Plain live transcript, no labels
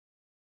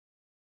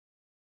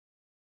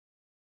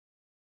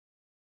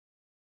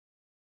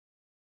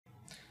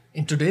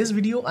In today's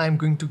video, I'm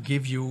going to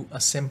give you a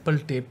simple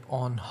tip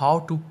on how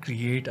to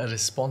create a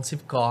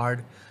responsive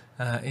card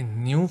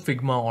in new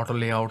Figma auto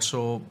layout.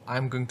 So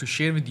I'm going to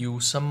share with you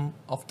some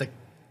of the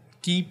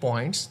key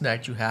points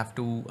that you have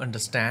to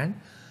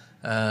understand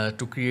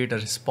to create a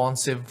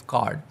responsive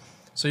card.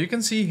 So you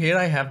can see here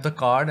I have the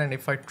card, and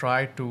if I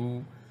try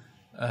to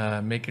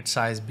make it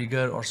size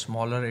bigger or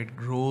smaller, it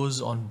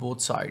grows on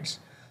both sides.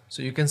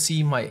 So you can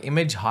see my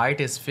image height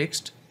is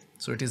fixed,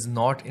 so it is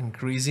not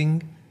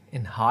increasing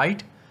in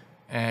height,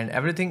 and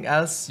everything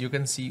else you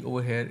can see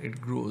over here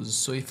it grows.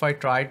 So if I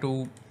try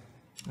to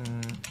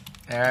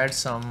add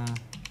some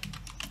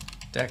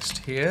text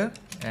here,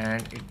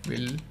 and it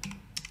will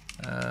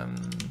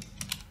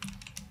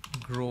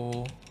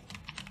grow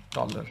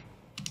taller.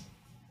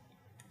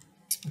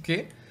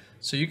 Okay,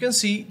 so you can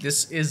see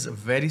this is a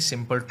very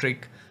simple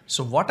trick.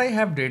 So what I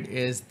have did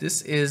is,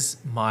 this is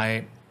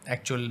my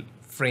actual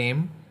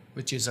frame,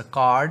 which is a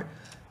card,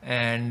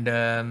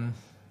 and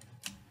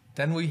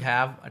then we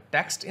have a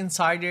text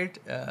inside it,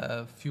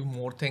 a few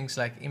more things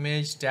like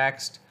image,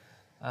 text,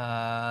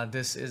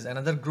 this is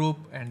another group,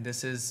 and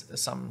this is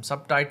some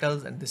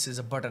subtitles, and this is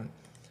a button.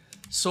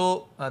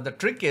 So the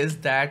trick is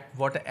that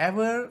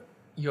whatever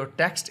your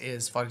text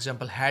is, for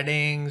example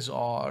headings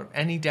or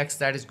any text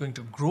that is going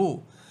to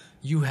grow,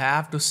 you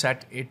have to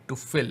set it to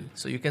fill.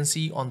 So you can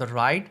see on the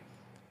right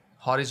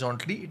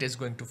horizontally it is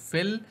going to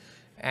fill,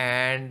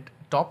 and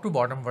top to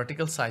bottom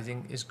vertical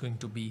sizing is going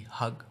to be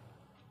hug.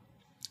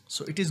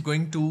 So it is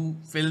going to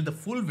fill the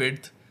full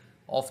width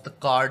of the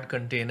card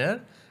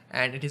container,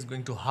 and it is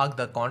going to hug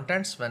the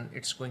contents. When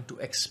it's going to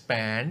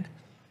expand,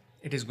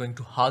 it is going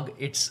to hug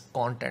its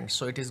content,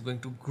 so it is going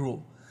to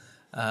grow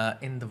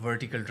in the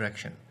vertical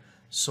direction.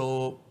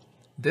 So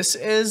this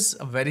is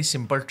a very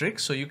simple trick.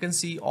 So you can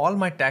see all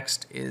my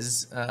text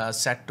is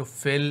set to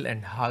fill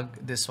and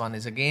hug. This one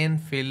is again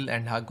fill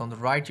and hug on the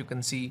right, you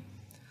can see.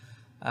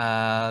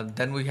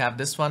 Then we have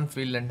this one,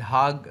 fill and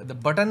hug. The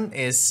button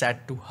is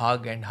set to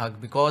hug and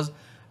hug, because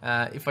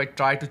if I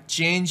try to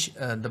change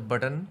the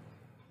button,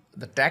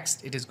 the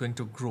text, it is going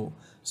to grow.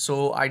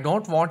 So I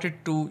don't want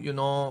it to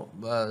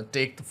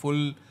take the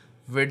full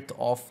width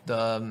of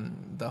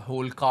the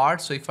whole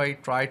card. So if I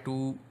try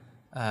to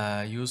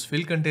use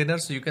fill container,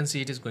 so you can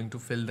see it is going to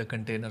fill the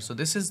container. So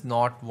this is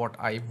not what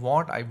I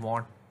want. I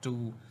want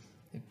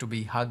it to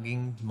be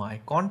hugging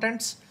my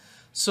contents.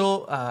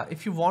 So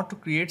if you want to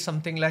create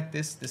something like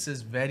this, this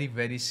is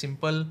very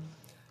simple.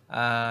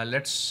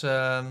 Let's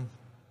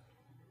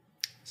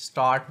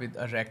start with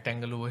a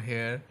rectangle over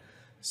here.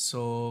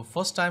 So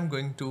first I'm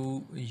going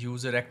to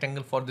use a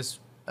rectangle for this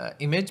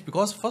image,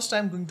 because first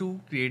I'm going to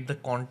create the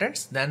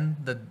contents, then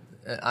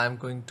I'm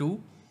going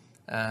to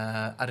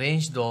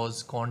arrange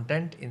those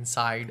content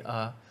inside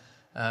a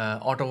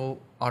auto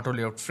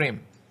layout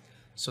frame.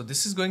 So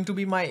this is going to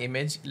be my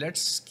image.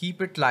 Let's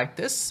keep it like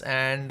this,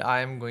 and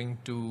I'm going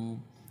to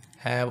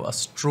have a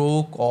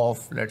stroke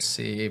of, let's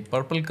say,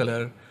 purple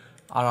color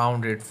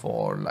around it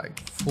for like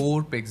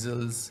 4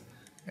 pixels,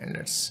 and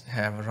let's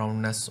have a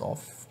roundness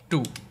of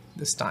 2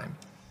 this time.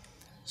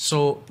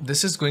 So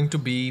this is going to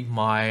be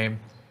my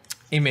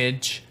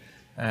image.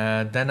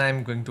 Then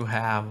I'm going to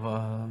have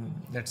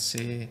let's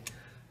say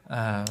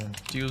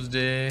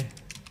Tuesday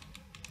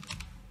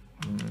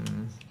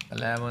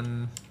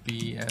 11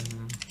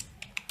 p.m.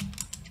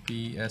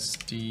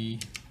 PST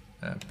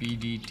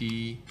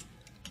PDT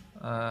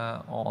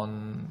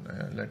on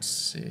let's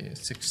say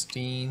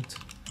 16th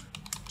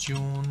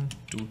June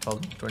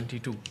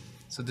 2022.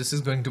 So this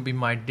is going to be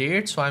my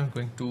date. So I'm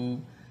going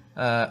to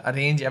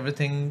arrange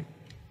everything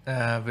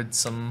with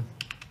some,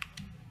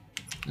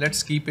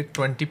 let's keep it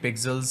 20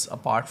 pixels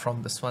apart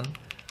from this one.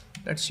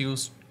 Let's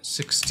use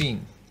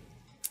 16.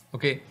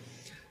 Okay,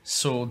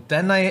 so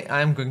then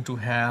I'm going to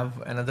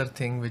have another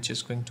thing, which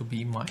is going to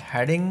be my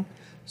heading.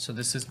 So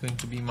this is going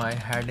to be my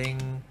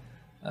heading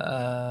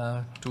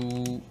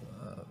to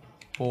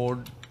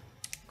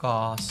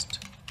podcast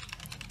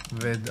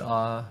with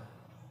a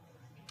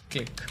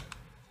click.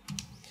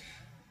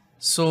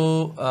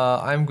 So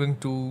I'm going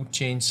to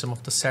change some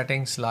of the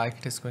settings, like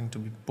it is going to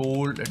be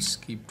bold. Let's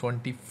keep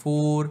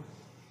 24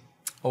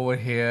 over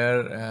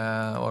here,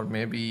 or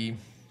maybe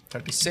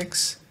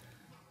 36.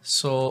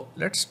 So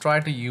let's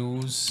try to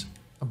use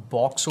a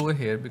box over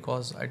here,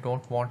 because I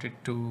don't want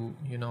it to,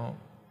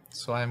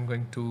 so I'm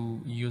going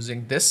to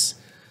using this,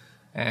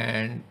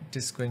 and it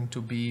is going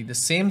to be the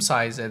same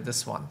size as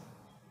this one.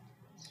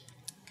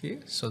 Okay,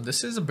 so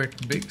this is a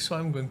bit big, so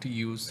I'm going to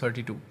use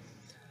 32.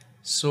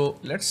 So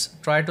let's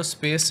try to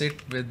space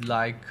it with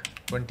like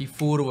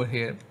 24 over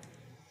here,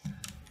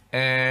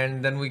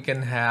 and then we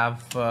can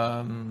have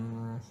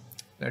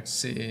let's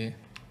say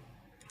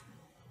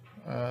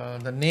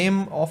the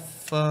name of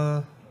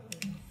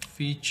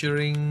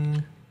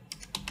featuring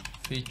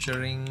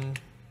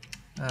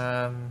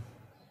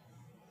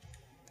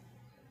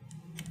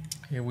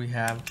here we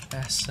have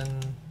SN.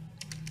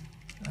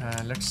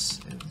 Let's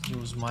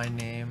use my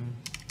name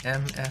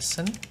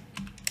MSN,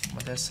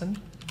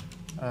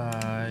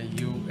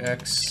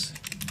 UX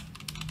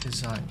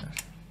designer.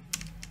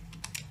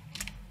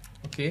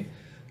 Okay,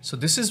 So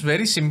this is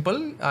very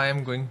simple. I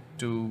am going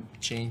to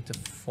change the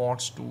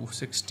fonts to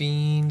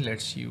 16.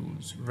 Let's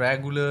use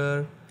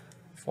regular.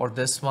 For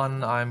this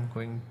one, I'm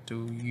going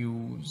to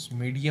use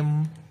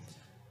medium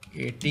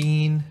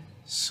 18.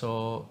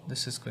 So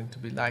this is going to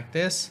be like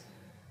this.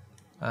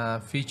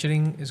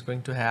 Featuring is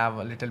going to have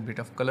a little bit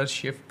of color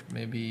shift,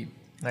 maybe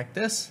like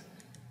this.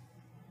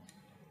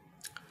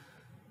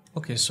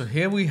 Okay, so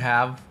here we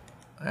have,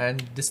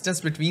 and distance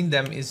between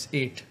them is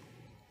 8.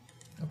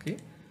 Okay,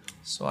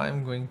 so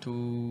I'm going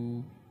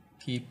to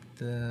keep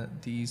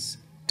these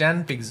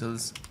 10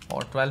 pixels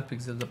or 12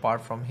 pixels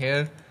apart from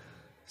here.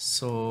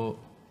 So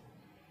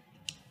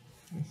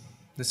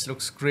this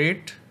looks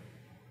great.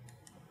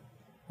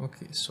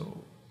 Okay, so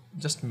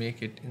just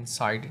make it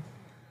inside it,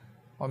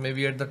 or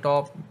maybe at the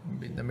top,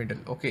 maybe in the middle.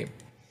 Okay,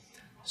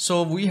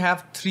 so we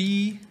have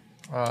 3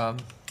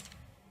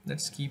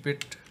 let's keep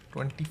it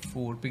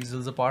 24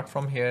 pixels apart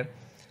from here,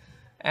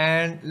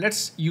 and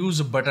let's use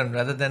a button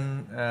rather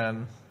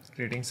than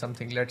creating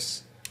something.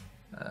 Let's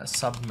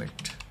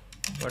submit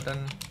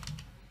button,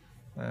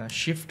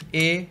 shift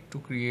A to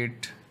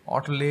create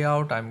auto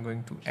layout. I'm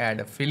going to add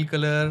a fill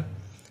color.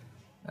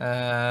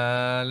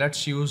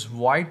 Let's use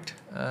white,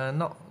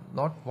 no,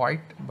 not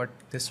white, but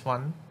this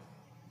one.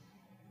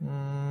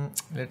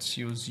 Let's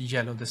use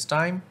yellow this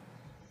time,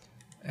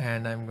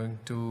 and I'm going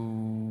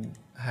to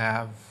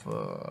have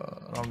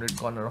rounded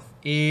corner of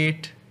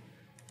 8,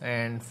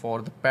 and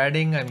for the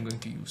padding I'm going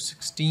to use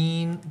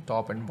 16.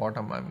 Top and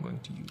bottom I'm going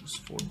to use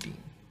 14.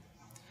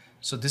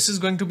 So this is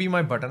going to be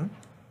my button.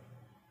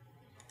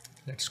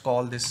 Let's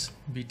call this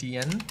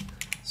btn.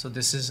 So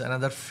this is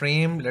another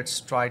frame. Let's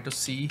try to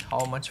see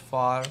how much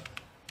far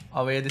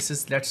away this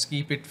is. Let's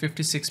keep it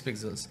 56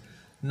 pixels.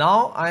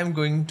 Now I'm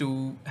going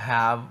to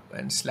have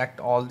and select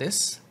all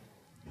this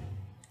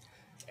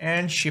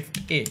and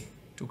shift A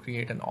to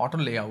create an auto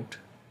layout.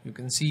 You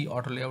can see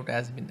auto layout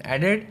has been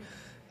added,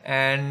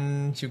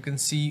 and you can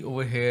see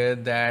over here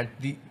that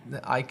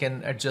I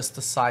can adjust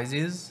the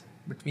sizes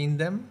between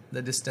them,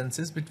 the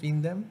distances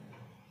between them.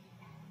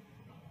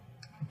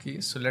 Okay,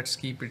 so let's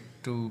keep it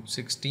to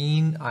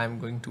 16. I'm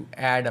going to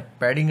add a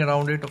padding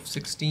around it of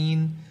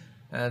 16,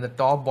 the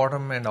top,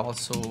 bottom, and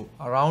also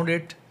around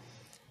it.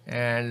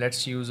 And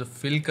let's use a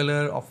fill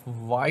color of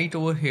white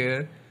over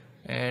here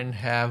and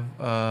have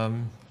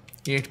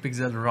 8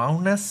 pixel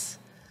roundness.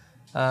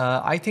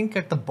 I think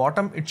at the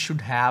bottom it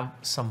should have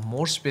some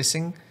more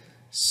spacing.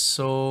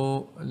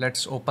 So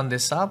let's open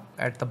this up.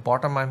 At the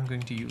bottom I'm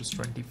going to use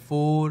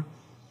 24.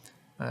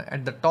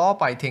 At the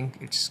top I think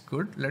it's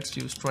good. Let's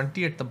use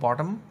 20 at the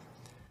bottom.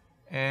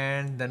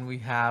 And then we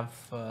have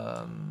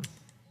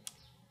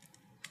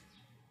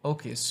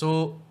okay,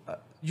 so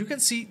you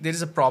can see there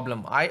is a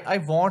problem. I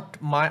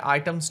want my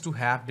items to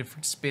have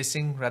different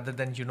spacing rather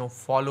than, you know,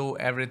 follow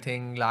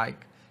everything.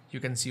 Like you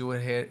can see over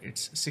here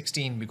it's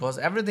 16 because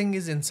everything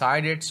is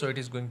inside it, so it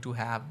is going to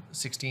have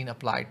 16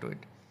 applied to it.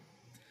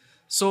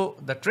 So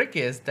the trick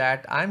is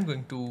that I'm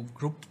going to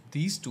group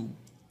these two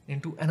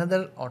into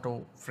another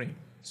auto frame.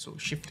 So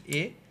shift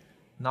A.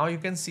 Now you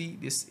can see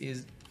this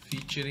is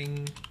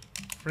featuring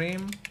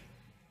frame,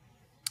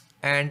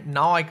 and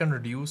now I can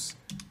reduce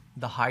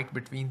the height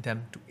between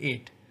them to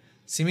 8.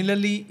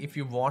 Similarly, if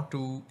you want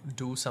to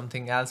do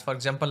something else, for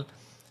example,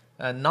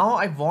 now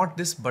I want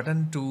this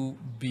button to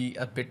be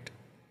a bit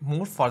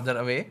more further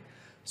away.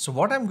 So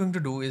what I'm going to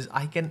do is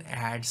I can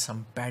add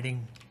some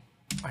padding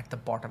at the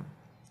bottom.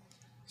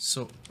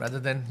 So rather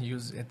than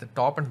use at the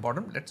top and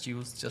bottom, let's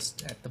use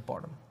just at the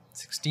bottom,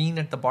 16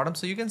 at the bottom.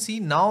 So you can see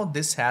now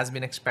this has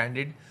been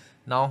expanded.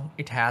 Now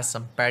it has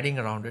some padding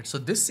around it. So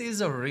this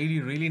is a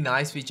really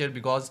nice feature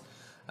because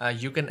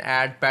you can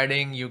add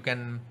padding, you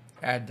can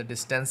add the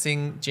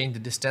distancing, change the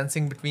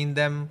distancing between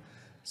them.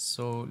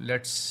 So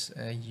let's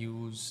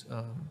use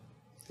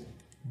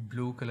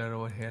blue color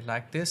over here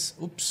like this.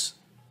 Oops.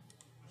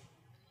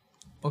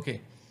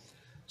 Okay,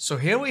 so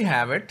here we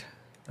have it.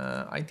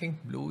 I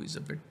think blue is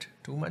a bit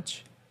too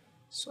much,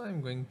 so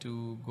I'm going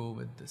to go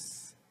with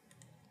this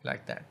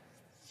like that.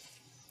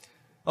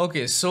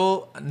 Okay,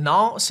 so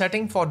now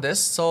setting for this.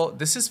 So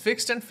this is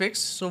fixed and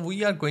fixed. So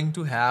we are going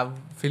to have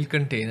fill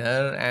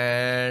container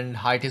and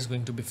height is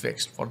going to be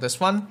fixed for this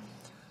one.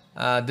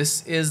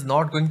 This is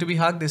not going to be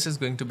hug. This is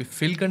going to be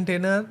fill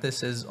container.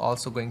 This is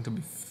also going to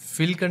be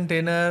fill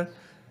container.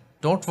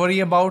 Don't worry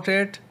about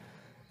it.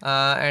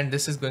 And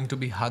this is going to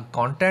be hug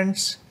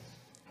contents.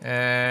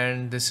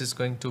 And this is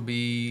going to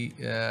be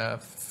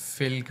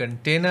fill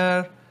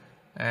container,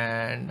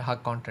 and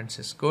hug contents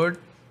is good.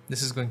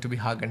 This is going to be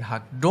hug and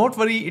hug. Don't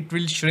worry, it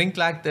will shrink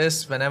like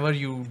this whenever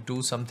you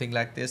do something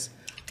like this.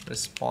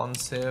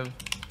 Responsive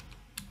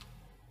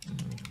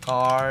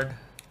card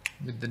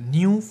with the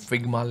new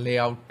Figma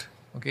layout.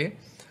 Okay,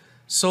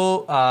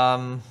 so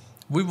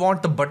we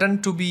want the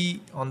button to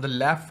be on the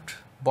left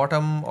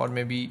bottom, or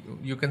maybe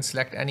you can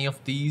select any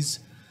of these.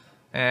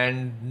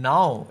 And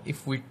now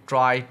if we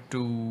try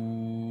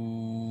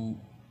to,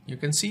 you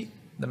can see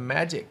the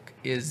magic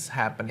is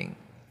happening.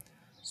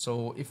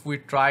 So if we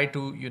try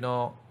to, you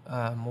know,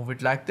 move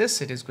it like this,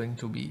 it is going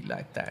to be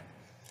like that.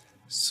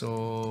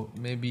 So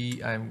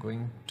maybe I'm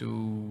going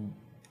to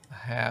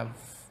have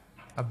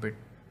a bit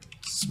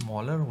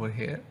smaller over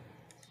here.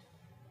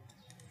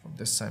 For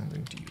this I'm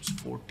going to use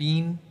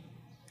 14,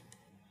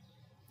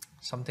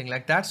 something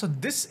like that. So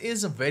this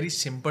is a very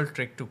simple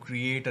trick to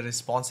create a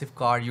responsive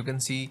card. You can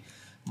see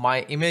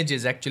my image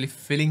is actually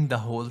filling the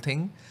whole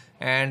thing,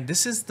 and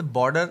this is the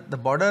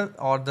border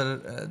or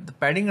the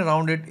padding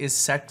around it is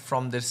set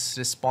from this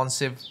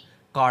responsive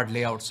card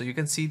layout. So you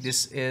can see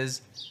this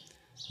is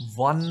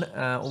one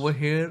over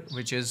here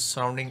which is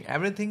surrounding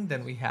everything.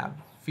 Then we have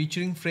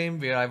featuring frame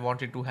where I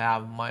wanted to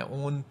have my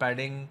own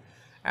padding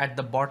at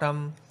the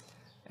bottom.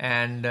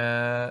 And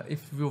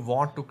if you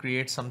want to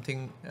create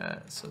something,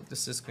 so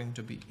this is going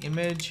to be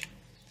image.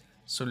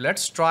 So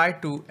let's try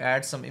to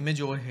add some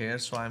image over here.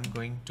 So I'm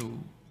going to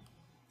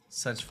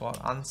search for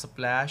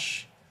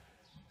unsplash.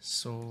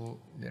 So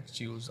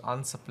let's use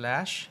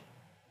unsplash,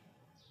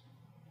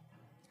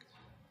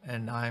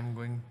 and I'm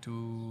going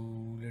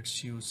to,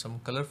 let's use some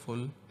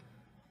colorful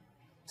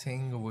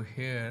thing over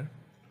here.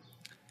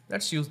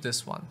 Let's use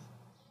this one.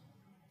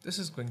 This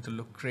is going to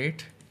look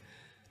great.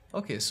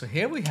 Okay, so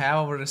here we have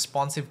our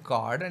responsive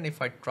card, and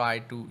if I try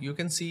to, you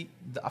can see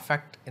the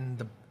effect in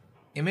the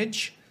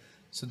image.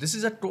 So this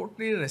is a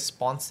totally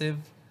responsive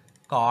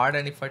card,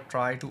 and if I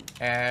try to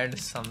add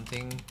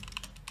something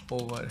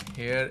over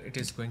here, it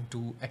is going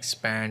to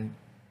expand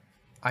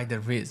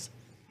either ways.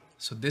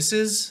 So this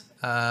is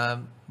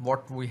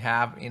what we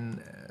have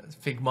in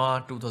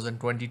Figma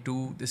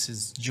 2022. This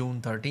is June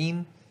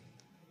 13.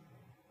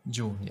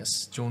 June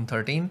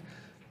 13.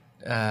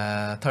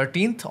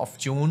 13th of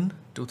June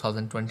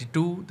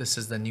 2022. This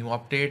is the new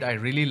update. I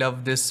really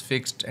love this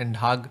fixed and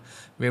hug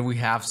where we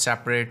have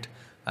separate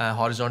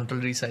horizontal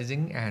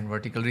resizing and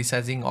vertical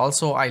resizing.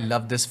 Also, I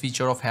love this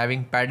feature of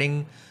having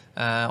padding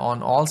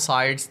on all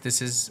sides.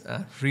 This is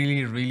a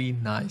really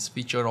nice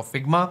feature of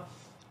Figma.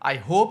 I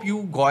hope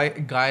you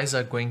guys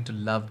are going to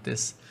love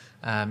this.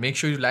 Make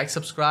sure you like,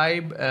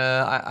 subscribe.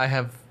 I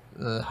have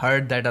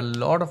heard that a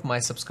lot of my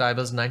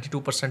subscribers,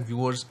 92%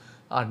 viewers,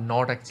 are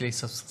not actually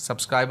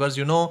subscribers.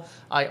 You know,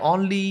 I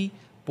only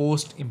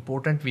post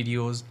important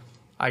videos.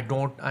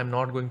 I'm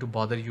not going to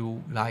bother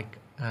you like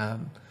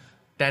 10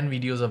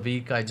 videos a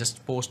week. I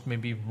just post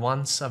maybe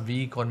once a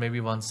week or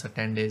maybe once a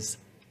 10 days.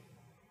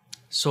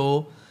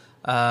 So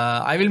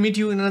I will meet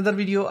you in another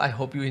video. I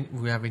hope you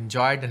have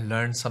enjoyed and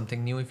learned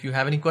something new. If you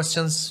have any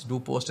questions, do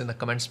post in the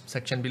comments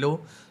section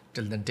below.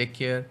 Till then, take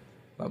care.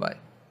 Bye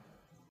bye.